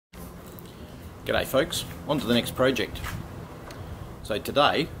G'day folks, on to the next project. So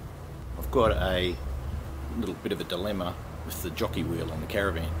today I've got a little bit of a dilemma with the jockey wheel on the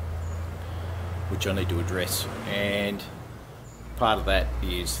Caravan, which I need to address, and part of that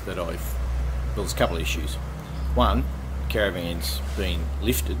is that there's a couple of issues. One, the Caravan's been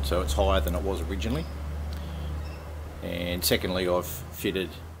lifted so it's higher than it was originally, and secondly I've fitted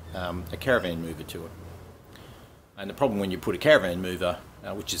a Caravan mover to it. And the problem when you put a Caravan mover,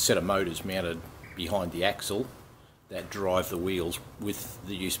 which is a set of motors mounted behind the axle that drive the wheels by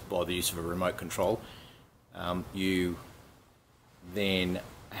the use of a remote control, you then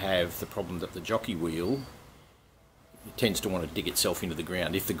have the problem that the jockey wheel tends to want to dig itself into the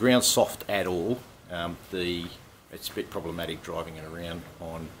ground. If the ground's soft at all, it's a bit problematic driving it around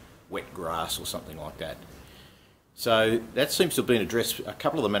on wet grass or something like that. So that seems to have been addressed. A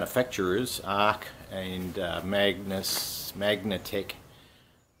couple of the manufacturers, Arc and Magnatech,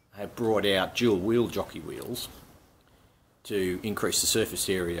 have brought out dual wheel jockey wheels to increase the surface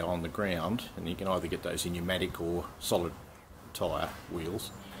area on the ground, and you can either get those in pneumatic or solid tyre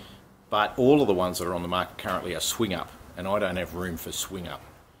wheels. But all of the ones that are on the market currently are swing up, and I don't have room for swing up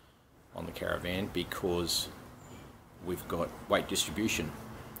on the Caravan because we've got weight distribution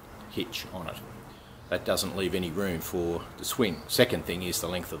hitch on it. That doesn't leave any room for the swing. Second thing is the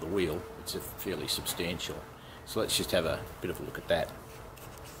length of the wheel. It's fairly substantial. So let's just have a bit of a look at that.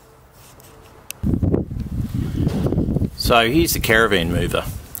 So here's the Caravan mover.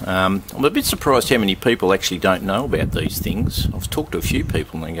 I'm a bit surprised how many people actually don't know about these things. I've talked to a few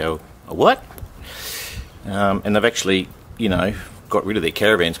people and they go, what? And they've actually, got rid of their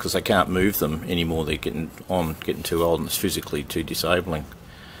Caravans because they can't move them anymore. They're getting too old and it's physically too disabling.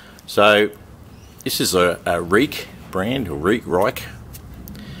 So this is a Reek brand, or Reich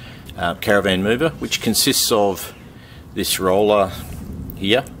Caravan mover, which consists of this roller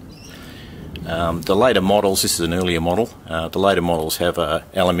here. The later models, this is an earlier model, the later models have an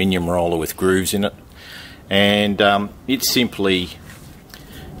aluminium roller with grooves in it, and it simply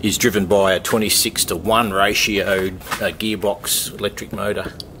is driven by a 26:1 ratioed gearbox electric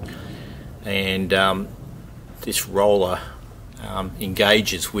motor, and this roller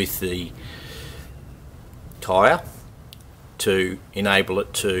engages with the tyre to enable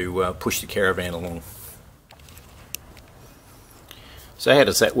it to push the Caravan along. So how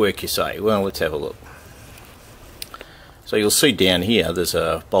does that work, you say? Well, let's have a look. So you'll see down here there's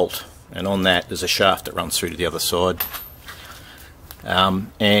a bolt, and on that there's a shaft that runs through to the other side,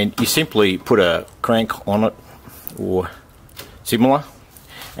 and you simply put a crank on it or similar,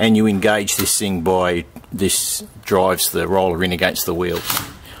 and you engage this thing by this drives the roller in against the wheel.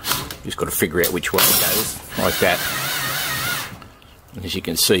 Just got to figure out which way it goes, like that. And as you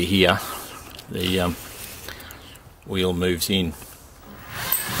can see here, the wheel moves in.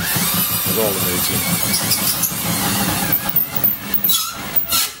 The roller moves in.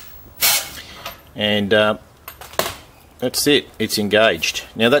 And that's it, it's engaged.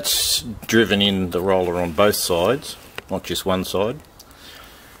 Now that's driven in the roller on both sides, not just one side.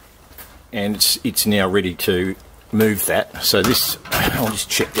 And it's now ready to move that. So this, I'll just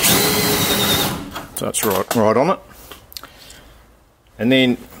check this. So it's right on it. And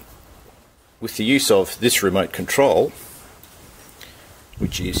then with the use of this remote control,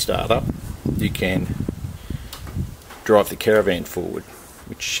 which is start up, you can drive the Caravan forward,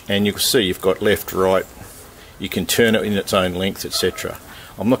 and you'll see you've got left, right, you can turn it in its own length, etc.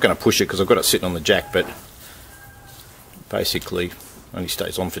 I'm not going to push it because I've got it sitting on the jack, but basically only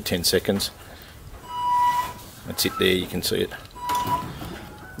stays on for 10 seconds. That's it there, you can see it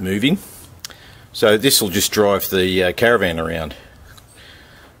moving. So this will just drive the Caravan around.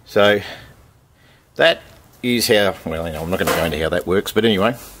 So that is how, well, I'm not going to go into how that works, but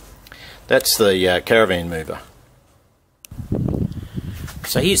anyway, that's the Caravan mover.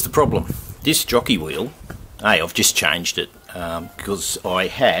 So here's the problem. This jockey wheel, I've just changed it because I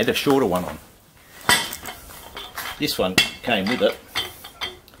had a shorter one on. This one came with it,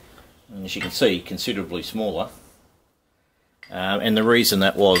 and as you can see, considerably smaller. And the reason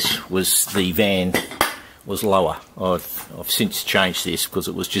that was the van was lower. I've since changed this because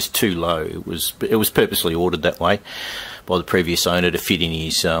it was just too low. It was purposely ordered that way by the previous owner to fit in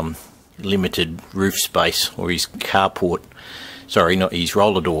his limited roof space, or his carport. Sorry, not his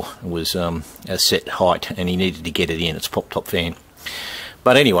roller door. It was a set height, and he needed to get it in. It's a pop-top van.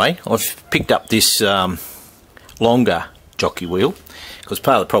 But anyway, I've picked up this longer jockey wheel because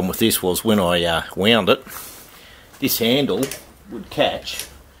part of the problem with this was when I wound it, this handle would catch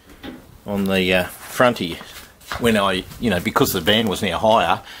on the front here. When because the van was now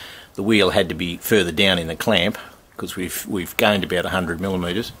higher, the wheel had to be further down in the clamp because we've gained about 100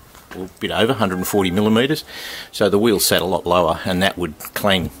 millimeters. or a bit over 140 millimeters, so the wheel sat a lot lower and that would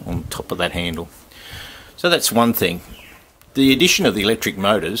clang on top of that handle. So that's one thing. The addition of the electric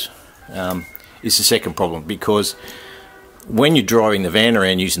motors is the second problem, because when you're driving the van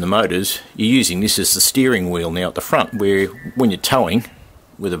around using the motors, you're using this as the steering wheel now at the front, where when you're towing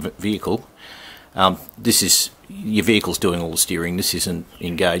with a vehicle, this is your vehicle's doing all the steering. This isn't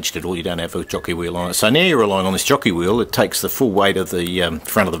engaged at all. You don't have a jockey wheel on it. So now you're relying on this jockey wheel. It takes the full weight of the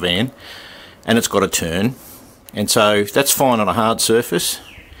front of the van, and it's got to turn. And so that's fine on a hard surface.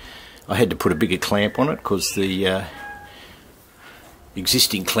 I had to put a bigger clamp on it because the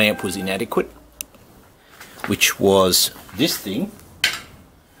existing clamp was inadequate, which was this thing.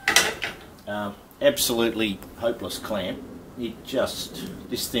 Absolutely hopeless clamp.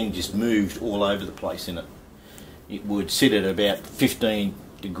 This thing just moved all over the place in it. It would sit at about 15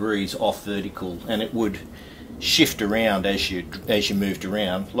 degrees off vertical, and it would shift around as you moved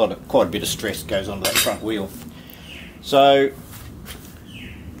around. Quite a bit of stress goes onto that front wheel. So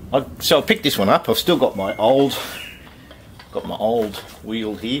I picked this one up. I've still got my old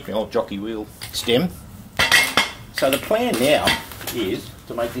wheel here, my old jockey wheel stem. So the plan now is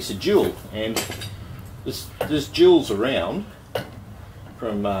to make this a dual, and there's duals around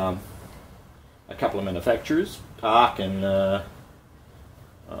from a couple of manufacturers, Park and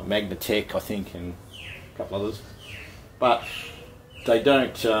Magnatech, I think, and a couple others. But they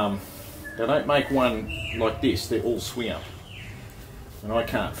don't make one like this. They're all swing up, and I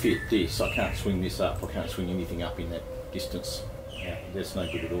can't fit this. I can't swing this up. I can't swing anything up in that distance. Yeah, that's no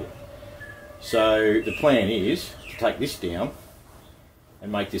good at all. So the plan is to take this down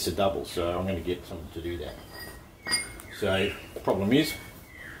and make this a double. So I'm going to get someone to do that. So the problem is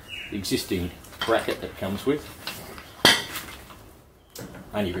the existing bracket that comes with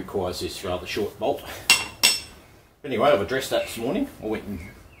only requires this rather short bolt. Anyway, I've addressed that this morning. I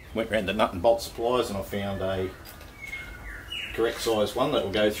went around the nut and bolt suppliers and I found a correct size one that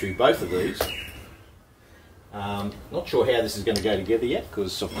will go through both of these. Not sure how this is going to go together yet,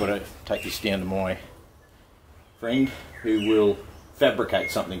 because I've got to take this down to my friend who will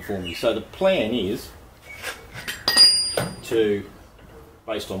fabricate something for me. So the plan is to,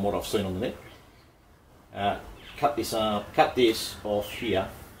 based on what I've seen on the net, cut this off here.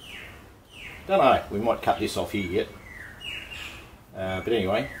 Don't know, we might cut this off here yet. But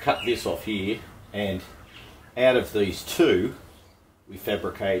anyway, cut this off here, and out of these two we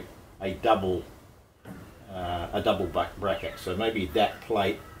fabricate a double bracket. So maybe that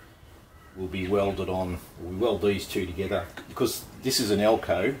plate will be welded on. We weld these two together because this is an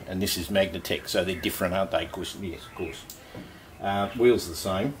Elco and this is Magnatech, so they're different, aren't they? Of course, yes, of course. Wheels are the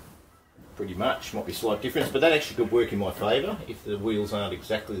same, pretty much. Might be a slight difference, but that actually could work in my favour if the wheels aren't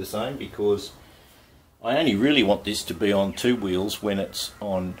exactly the same, because I only really want this to be on two wheels when it's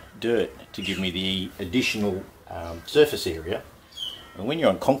on dirt, to give me the additional surface area. And when you're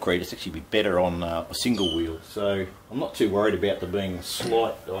on concrete, it's actually better on a single wheel. So I'm not too worried about there being a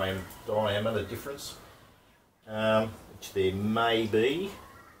slight diameter difference, which there may be.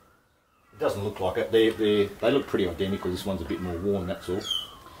 It doesn't look like it. They look pretty identical. This one's a bit more worn, that's all.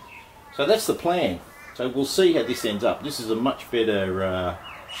 So that's the plan. So we'll see how this ends up. This is a much better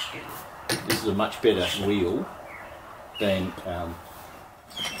wheel than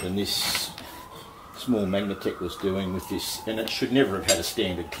this small Magnatech was doing with this, and it should never have had a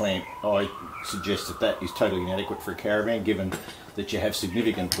standard clamp. I suggest that that is totally inadequate for a caravan, given that you have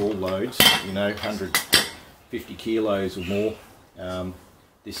significant haul loads, you know, 150 kilos or more.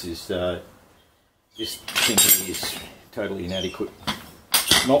 This thing here is totally inadequate.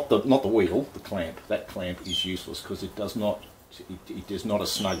 Not the wheel, the clamp. That clamp is useless because it does not a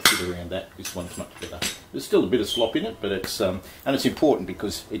snug fit around that. This one's much better. There's still a bit of slop in it, but it's and it's important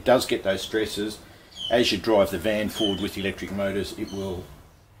because it does get those stresses. As you drive the van forward with the electric motors, it will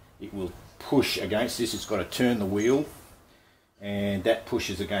push against this. It's got to turn the wheel, and that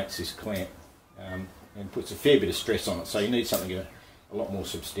pushes against this clamp and puts a fair bit of stress on it. So you need something a lot more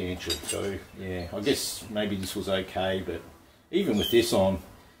substantial. So yeah, I guess maybe this was okay, but even with this on,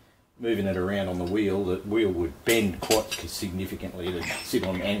 moving it around on the wheel would bend quite significantly. It'd sit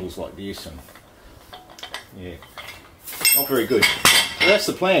on angles like this, and yeah, not very good. So that's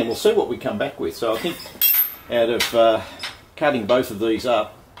the plan. We'll see what we come back with. So I think out of cutting both of these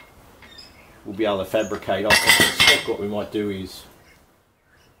up, we'll be able to fabricate. I suspect what we might do is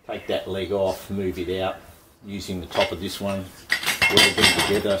take that leg off, move it out, using the top of this one, weld them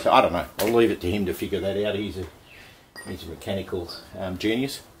together. So I don't know. I'll leave it to him to figure that out. He's a mechanical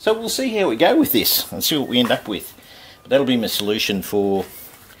genius. So we'll see how we go with this and see what we end up with. But that'll be my solution for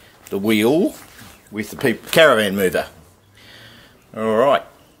the wheel with the caravan mover. Alright,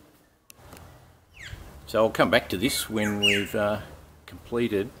 So I'll come back to this when we've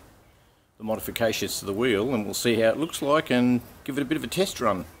completed the modifications to the wheel, and we'll see how it looks like and give it a bit of a test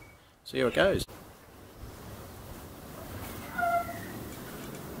run. See how it goes.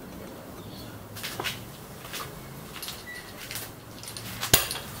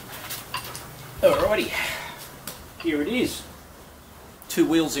 Alrighty, here it is. 2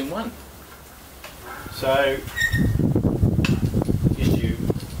 wheels in one. So, guess you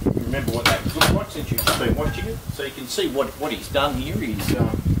remember what that looks like since you've been watching it. So you can see what he's done here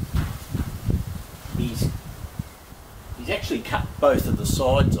is he's actually cut both of the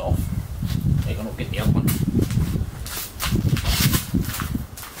sides off. Hang on, I'll get the other one.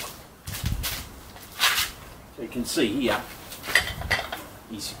 So you can see here,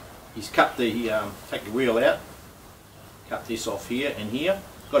 he's cut the take the wheel out, cut this off here and here.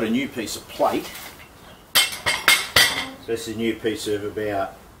 Got a new piece of plate. So this is a new piece of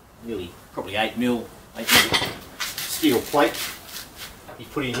about nearly probably 8mm steel plate. He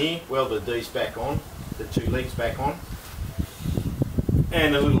put in here, welded these back on, the 2 legs back on,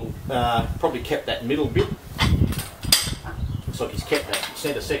 and a little probably kept that middle bit. Looks like he's kept that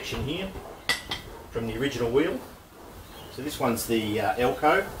centre section here from the original wheel. So this one's the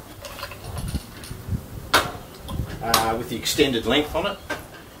Elco with the extended length on it.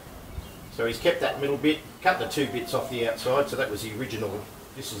 So he's kept that middle bit, cut the 2 bits off the outside. So that was the original.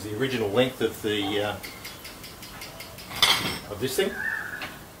 This is the original length of the of this thing.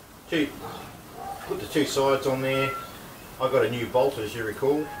 Put the 2 sides on there. I got a new bolt, as you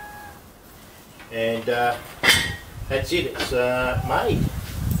recall, and that's it. It's made.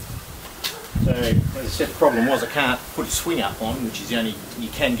 So as I said, the problem was I can't put a swing up on, which is the only you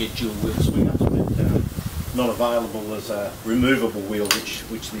can get dual wheel swing ups, but not available as a removable wheel,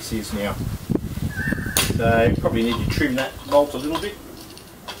 which this is now. So probably need to trim that bolt a little bit.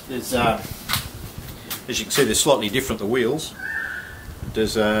 There's as you can see, they're slightly different, the wheels.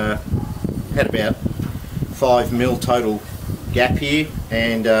 There's had about 5mm total gap here,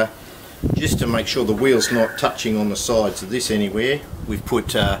 and just to make sure the wheel's not touching on the sides of this anywhere, we've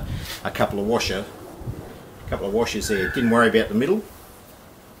put a couple of washers there. Didn't worry about the middle,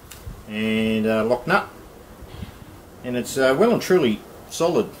 and lock nut, and it's well and truly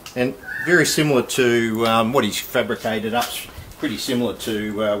solid, and very similar to what he's fabricated up. Pretty similar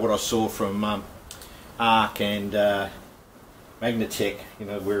to what I saw from Arc and Magnatech, you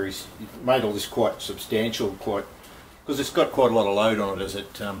know, where he's made all this quite substantial, because it's got quite a lot of load on it as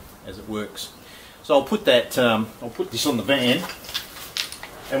it works. So I'll put that, I'll put this on the van,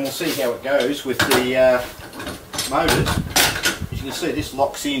 and we'll see how it goes with the motors. As you can see, this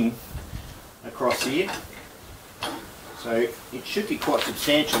locks in across here, so it should be quite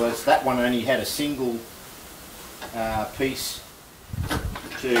substantial, as that one only had a single piece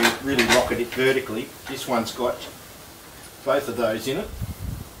to really lock it vertically. This one's got both of those in it.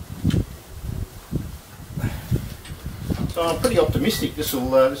 So I'm pretty optimistic this will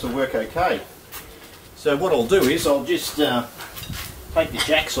work okay. So what I'll do is I'll just take the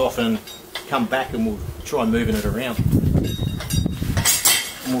jacks off and come back, and we'll try moving it around,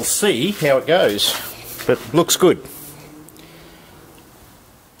 and we'll see how it goes. But looks good.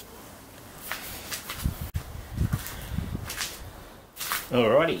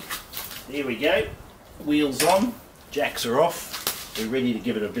 Alrighty, there we go. Wheels on, jacks are off. We're ready to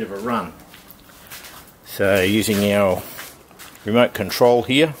give it a bit of a run. So using our remote control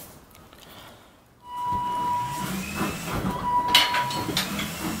here,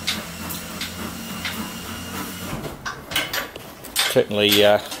 certainly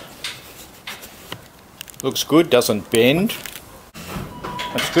looks good, doesn't bend.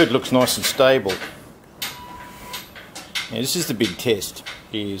 That's good, looks nice and stable. Now this is the big test,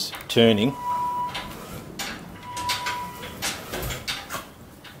 is turning.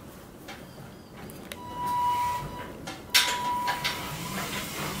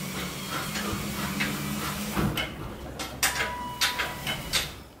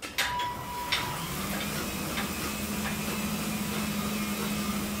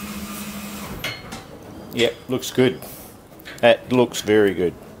 Yep, looks good. That looks very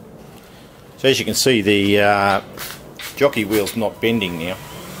good. So as you can see, the jockey wheel's not bending now.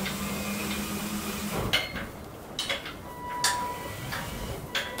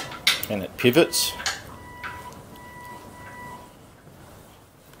 And it pivots.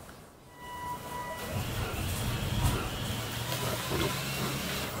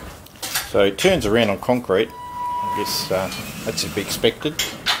 So it turns around on concrete. I guess that's to be expected.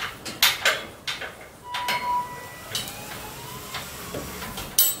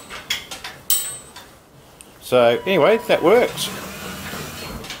 So anyway, that works.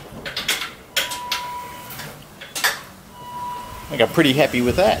 think I'm pretty happy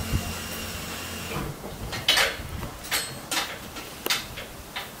with that.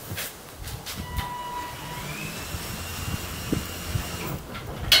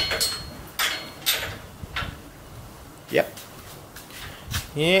 Yep.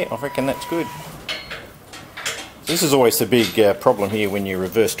 Yeah, I reckon that's good. This is always the big problem here when you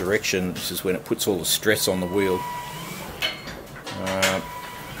reverse direction. This is when it puts all the stress on the wheel.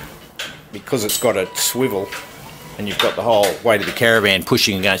 Because it's got a swivel and you've got the whole weight of the Caravan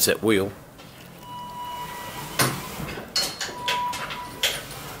pushing against that wheel.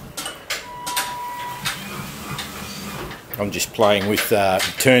 I'm just playing with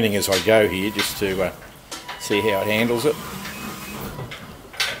turning as I go here just to see how it handles it.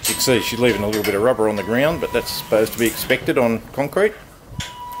 As you can see, she's leaving a little bit of rubber on the ground, but that's supposed to be expected on concrete.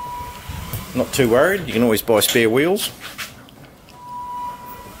 Not too worried, you can always buy spare wheels.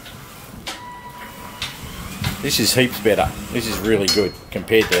 This is heaps better. This is really good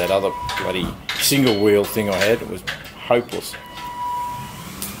compared to that other bloody single wheel thing I had. It was hopeless.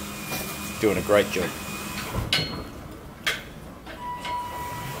 Doing a great job.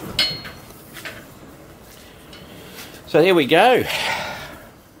 So there we go.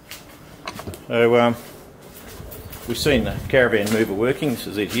 So we've seen the Caravan mover working. This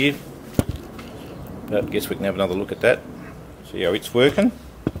is it here. But I guess we can have another look at that. See how it's working.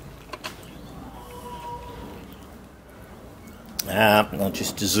 I'll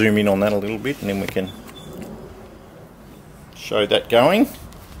just zoom in on that a little bit and then we can show that going.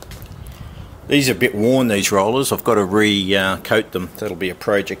 These are a bit worn, these rollers. I've got to re-coat them. That'll be a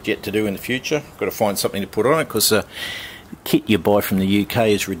project yet to do in the future. I've got to find something to put on it because the kit you buy from the UK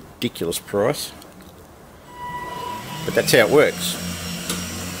is a ridiculous price. But that's how it works.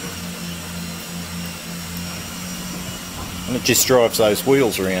 And it just drives those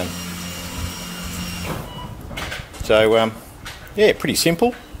wheels around. So, yeah, pretty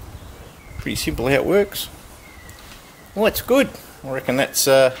simple. Pretty simple how it works. Well, that's good. I reckon that's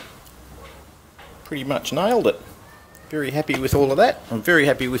pretty much nailed it. Very happy with all of that. I'm very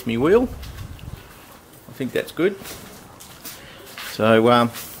happy with my wheel. I think that's good. So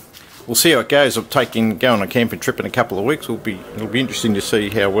we'll see how it goes. I'm going on a camping trip in a couple of weeks. It'll be interesting to see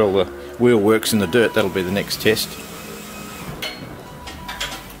how well the wheel works in the dirt. That'll be the next test.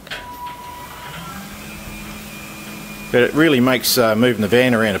 But it really makes moving the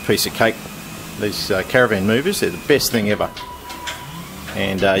van around a piece of cake. These Caravan movers, they're the best thing ever.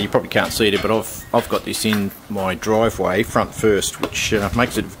 And you probably can't see it, but I've got this in my driveway front first, which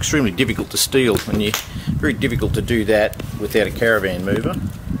makes it extremely difficult to steal, and very difficult to do that without a Caravan mover.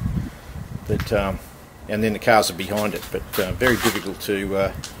 But and then the cars are behind it, but very difficult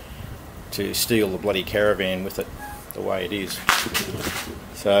to steal the bloody Caravan with it the way it is.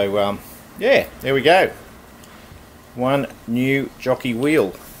 So yeah, there we go. One new Jockey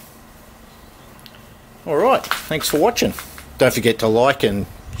wheel. Alright, thanks for watching. Don't forget to like and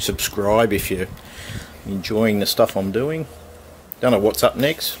subscribe if you're enjoying the stuff I'm doing. Don't know what's up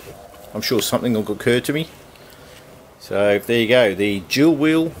next. I'm sure something will occur to me. So there you go, the dual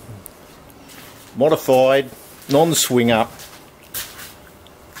wheel, modified, non-swing up,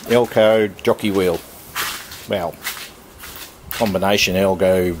 Elco Jockey wheel. Well, combination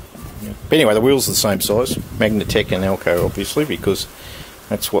Elco. But anyway, the wheels are the same size, Magnatech and Elco obviously, because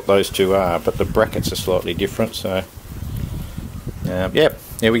that's what those two are, but the brackets are slightly different. So yep,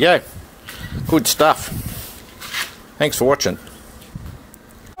 there we go. Good stuff. Thanks for watching.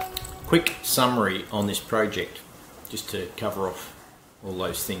 Quick summary on this project, just to cover off all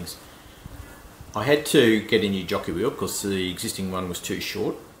those things. I had to get a new Jockey wheel because the existing one was too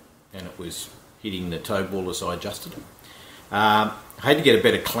short and it was hitting the toe ball as I adjusted it. I had to get a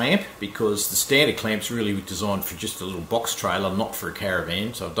better clamp because the standard clamp's really designed for just a little box trailer, not for a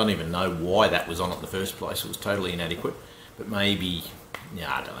Caravan, so I don't even know why that was on it in the first place. It was totally inadequate, but maybe,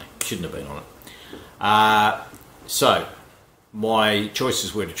 yeah, I don't know, shouldn't have been on it. So my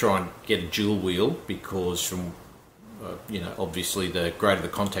choices were to try and get a dual wheel because from, you know, obviously the greater the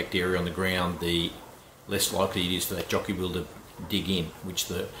contact area on the ground, the less likely it is for that Jockey wheel to dig in, which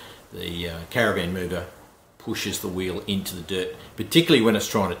the Caravan mover pushes the wheel into the dirt, particularly when it's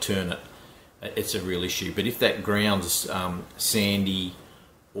trying to turn it. It's a real issue. But if that ground's sandy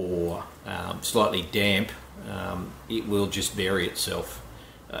or slightly damp, it will just bury itself.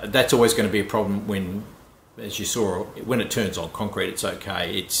 That's always going to be a problem when, as you saw, when it turns on concrete, it's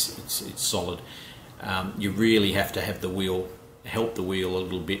okay, it's solid. You really have to have the wheel, help the wheel a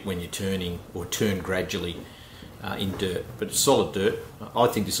little bit when you're turning, or turn gradually in dirt. But it's solid dirt. I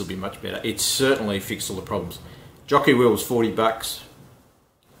think this will be much better. It's certainly fixed all the problems. Jockey wheel was $40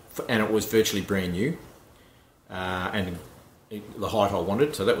 and it was virtually brand new. And the height I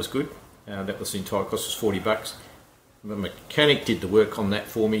wanted, so that was good. That was the entire cost, was 40 bucks. The mechanic did the work on that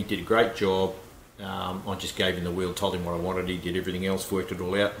for me, did a great job. I just gave him the wheel, told him what I wanted, he did everything else, worked it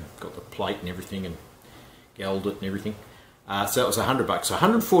all out, got the plate and everything, and galled it and everything. So that was 100 bucks. So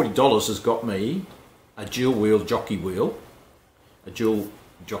 $140 has got me a dual wheel jockey wheel,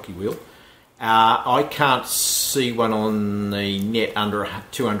 I can't see one on the net under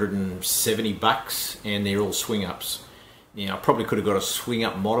 270 bucks, and they're all swing ups. Now I probably could have got a swing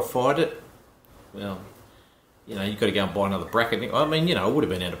up, modified it. Well, you know, you've got to go and buy another bracket. I mean, you know, I would have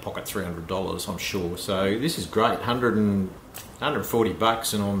been out of pocket $300, I'm sure. So this is great, 140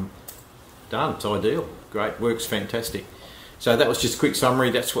 bucks, and I'm done. It's ideal. Great, works fantastic. So that was just a quick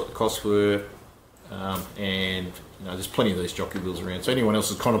summary. That's what the costs were, and you know, there's plenty of these jockey wheels around. So anyone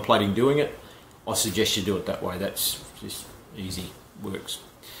else is contemplating doing it, I suggest you do it that way. That's just easy, works.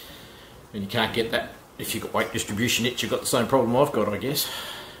 And you can't get that if you've got weight distribution hitch. You've got the same problem I've got, I guess.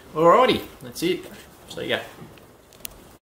 Alrighty, that's it. See ya.